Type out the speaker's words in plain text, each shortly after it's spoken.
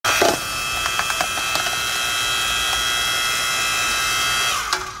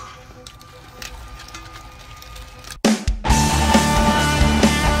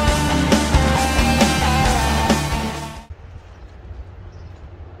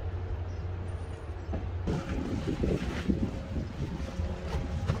It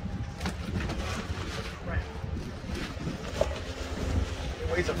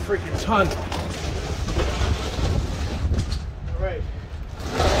weighs a freaking ton. All right.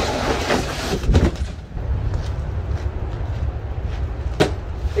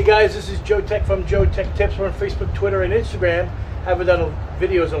 Hey guys, this is Joe Tech from JoeteckTips. We're on Facebook, Twitter, and Instagram. Haven't done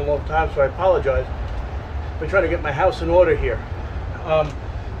videos in a long time, so I apologize. We're trying to get my house in order here.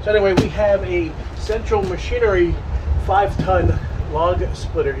 So anyway, we have a Central Machinery 5-ton log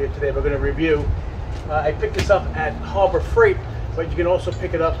splitter here today we're going to review. I picked this up at Harbor Freight, but you can also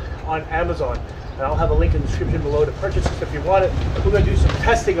pick it up on Amazon. And I'll have a link in the description below to purchase this if you want it. We're going to do some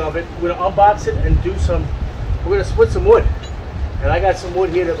testing of it. We're going to unbox it and do some, we're going to split some wood. And I got some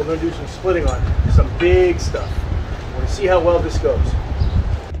wood here that we're going to do some splitting on. Some big stuff. We're going to see how well this goes.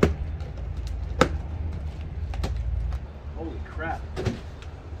 Holy crap.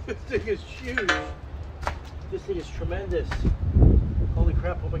 This thing is huge. This thing is tremendous. Holy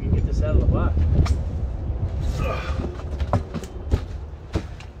crap, hope I can get this out of the box.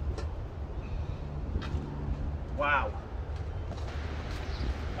 Wow.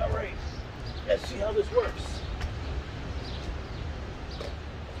 Alright, let's see how this works.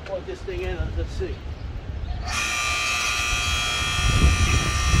 Plug this thing in, let's see.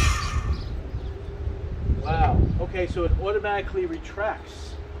 Wow, okay, so it automatically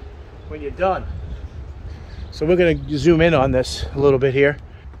retracts when you're done. So we're going to zoom in on this a little bit here.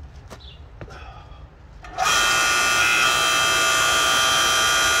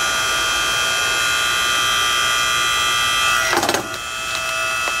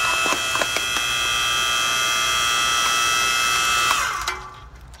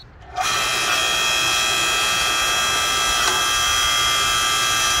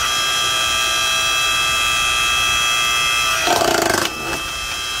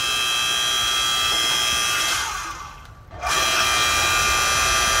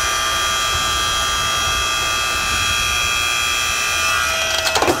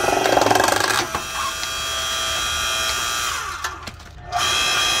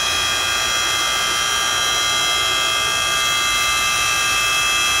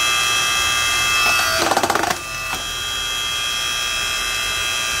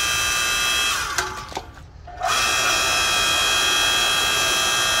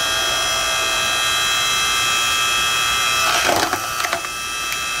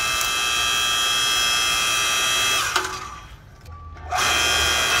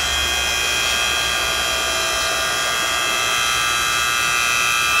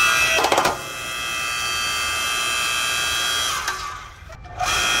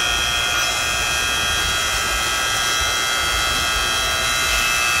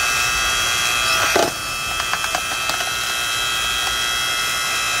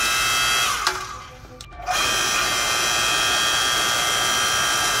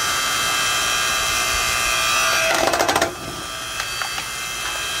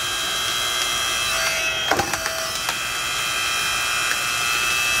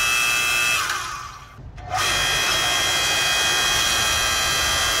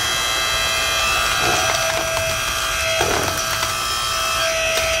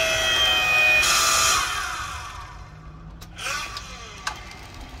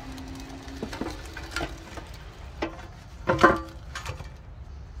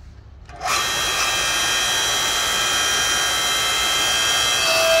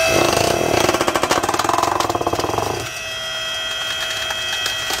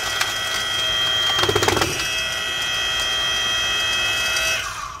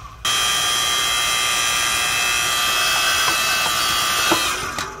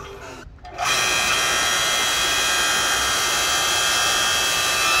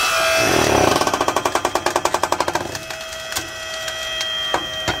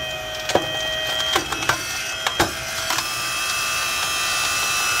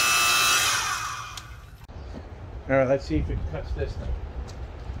 All right, let's see if it cuts this thing.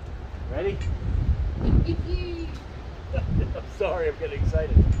 Ready? I'm sorry, I'm getting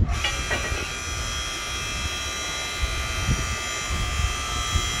excited.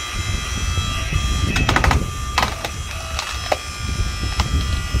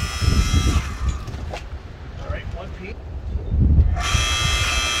 All right, one piece.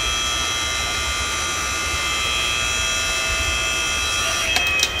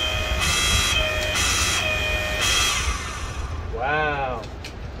 Wow.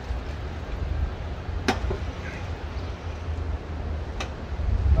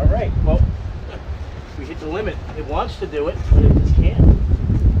 All right, well, we hit the limit. It wants to do it, but it just can't.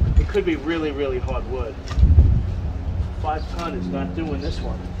 It could be really, really hard wood. 5 ton is not doing this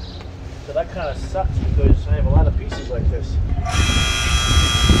one. So that kind of sucks because I have a lot of pieces like this.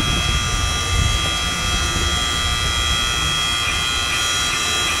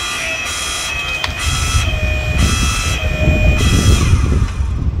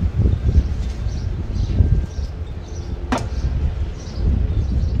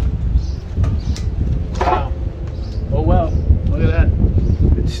 Wow. Oh well, look at that.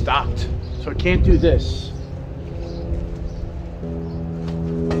 It stopped. So I can't do this.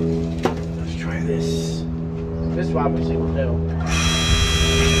 Let's try this. This obviously will do.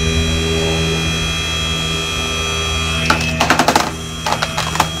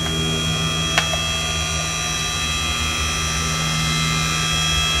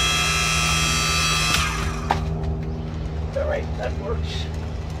 Alright, that works.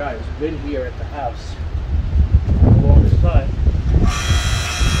 Guys, I've been here at the house for the longest time.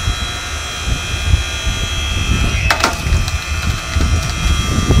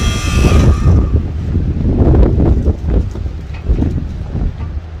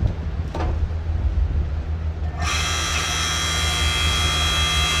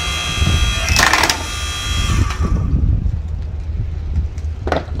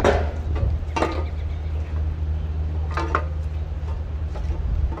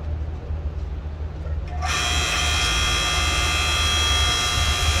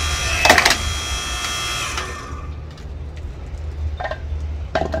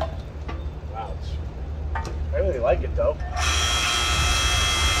 I really like it though.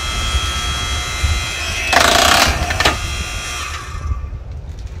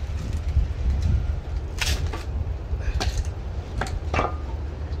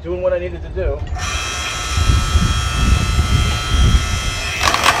 Doing what I needed to do.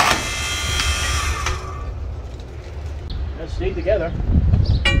 Let's stay together.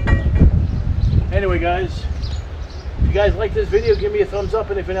 Anyway guys, if you guys like this video, give me a thumbs up,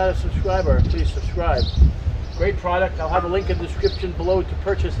 and if you're not a subscriber, please subscribe. Great product. I'll have a link in the description below to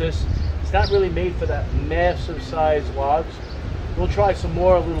purchase this. It's not really made for that massive size logs. We'll try some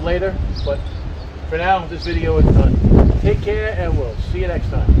more a little later, but for now, this video is done. Take care, and we'll see you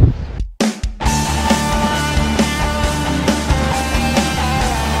next time.